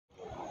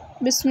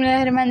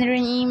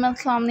बिस्मिल्लाहिर्रहमानिर्रहीम।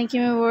 अस्सलाम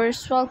वालेकुम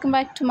viewers, welcome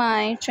back to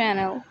my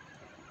channel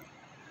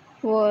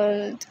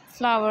world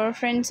flower.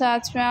 Friends,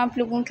 आज मैं आप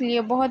लोगों के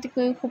लिए बहुत ही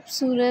कोई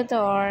खूबसूरत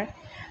और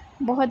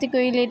बहुत ही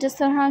कोई लेटेस्ट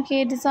तरह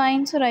के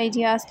डिज़ाइंस और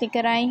आइडियाज़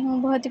लेकर आई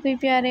हूँ। बहुत ही कोई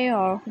प्यारे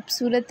और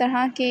ख़ूबसूरत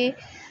तरह के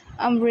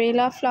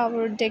अम्ब्रेला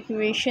फ्लावर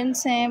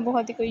डेकोरेशंस हैं,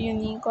 बहुत ही कोई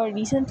यूनिक और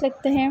डिसेंट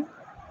लगते हैं।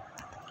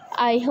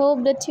 I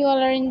hope that you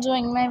all are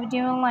enjoying my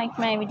video and like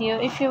my video.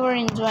 If you are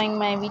enjoying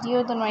my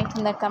video, then write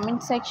in the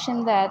comment section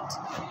that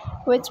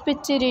which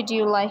picture did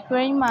you like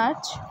very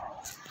much.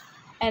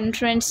 And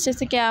friends,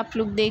 जैसे कि आप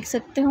लोग देख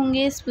सकते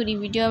होंगे इस पूरी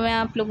video में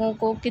आप लोगों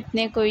को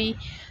कितने कोई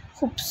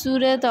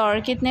खूबसूरत और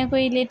कितने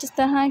कोई लेटेस्ट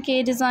तरह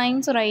के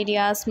डिज़ाइंस और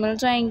आइडियाज़ मिल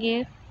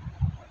जाएंगे।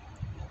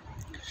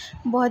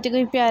 बहुत ही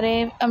कोई प्यारे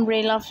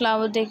अम्ब्रेला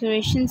फ्लावर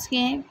डेकोरेशंस के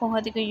हैं,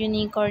 बहुत ही कोई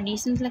यूनिक और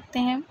डिसेंट लगते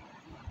हैं।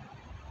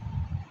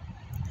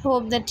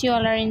 Hope that you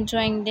all are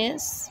enjoying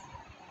this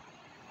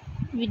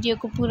video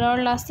को पूरा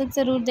और लास्ट तक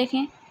ज़रूर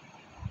देखें।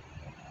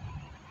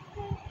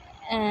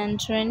 एंड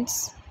फ्रेंड्स,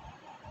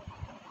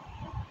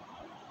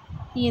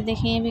 ये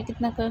देखें, ये भी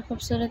कितना कोई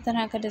खूबसूरत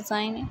तरह का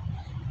डिज़ाइन है।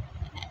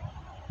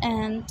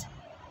 एंड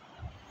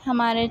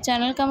हमारे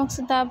चैनल का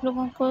मकसद आप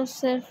लोगों को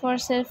सिर्फ़ और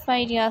सिर्फ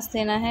आइडियाज़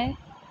देना है।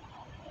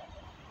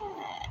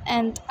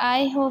 एंड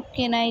आई होप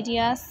कि इन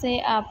आइडियाज़ से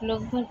आप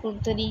लोग भरपूर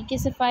तरीके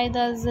से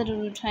फ़ायदा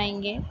ज़रूर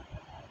उठाएंगे।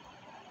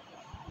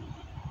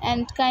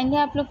 एंड काइंडली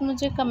आप लोग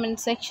मुझे कमेंट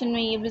सेक्शन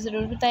में ये भी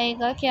ज़रूर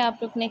बताइएगा कि आप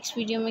लोग नेक्स्ट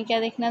वीडियो में क्या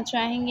देखना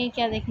चाहेंगे,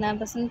 क्या देखना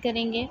पसंद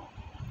करेंगे।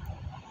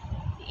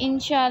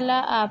 इंशाल्लाह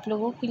आप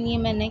लोगों के लिए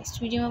मैं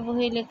नेक्स्ट वीडियो में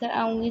वही लेकर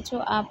आऊँगी जो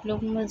आप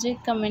लोग मुझे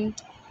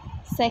कमेंट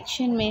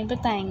सेक्शन में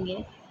बताएंगे।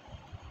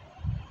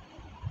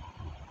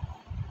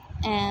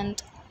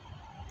 And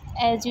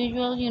as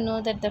usual, you know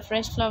that the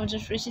fresh flowers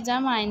refreshes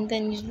our mind,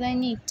 then usually I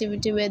need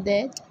activity with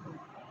it.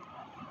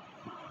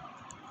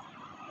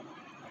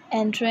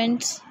 And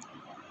friends,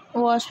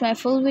 watch my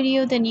full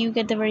video, then you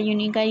get the very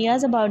unique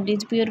ideas about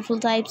these beautiful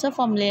types of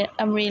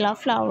umbrella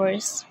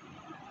flowers.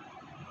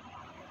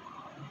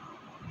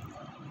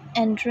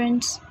 And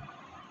friends,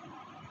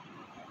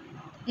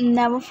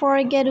 never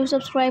forget to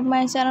subscribe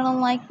my channel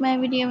and like my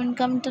video and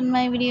comment on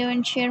my video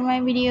and share my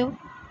video.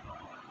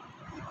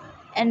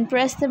 And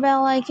press the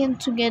bell icon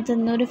to get the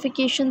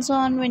notifications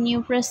on. When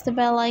you press the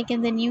bell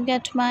icon, then you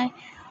get my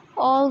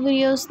all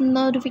videos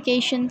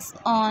notifications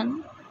on.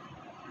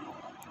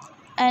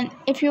 And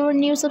if you are a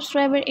new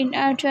subscriber in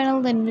our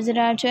channel, then visit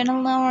our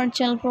channel now. Our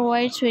channel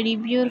provides very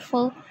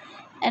beautiful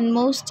and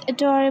most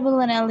adorable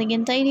and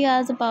elegant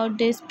ideas about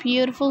this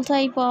beautiful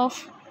type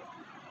of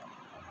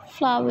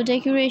flower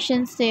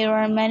decorations. There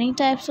are many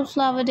types of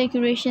flower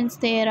decorations.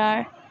 There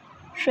are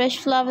fresh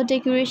flower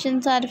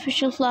decorations,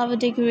 artificial flower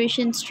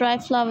decorations, dry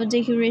flower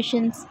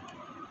decorations,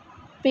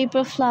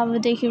 paper flower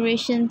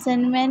decorations,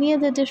 and many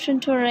other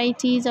different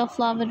varieties of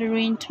flower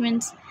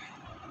arrangements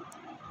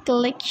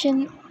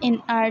collection in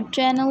our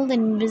channel.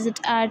 Then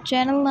visit our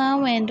channel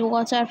now and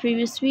watch our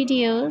previous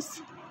videos.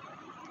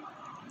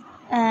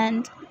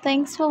 And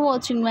thanks for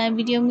watching my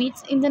video.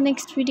 Meets in the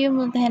next video.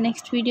 मिलते हैं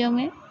next video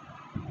में।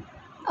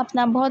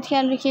 अपना बहुत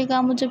ख्याल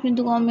रखिएगा, मुझे अपनी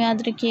दुआओं में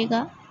याद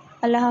रखिएगा।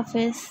 अल्लाह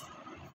हाफिज़।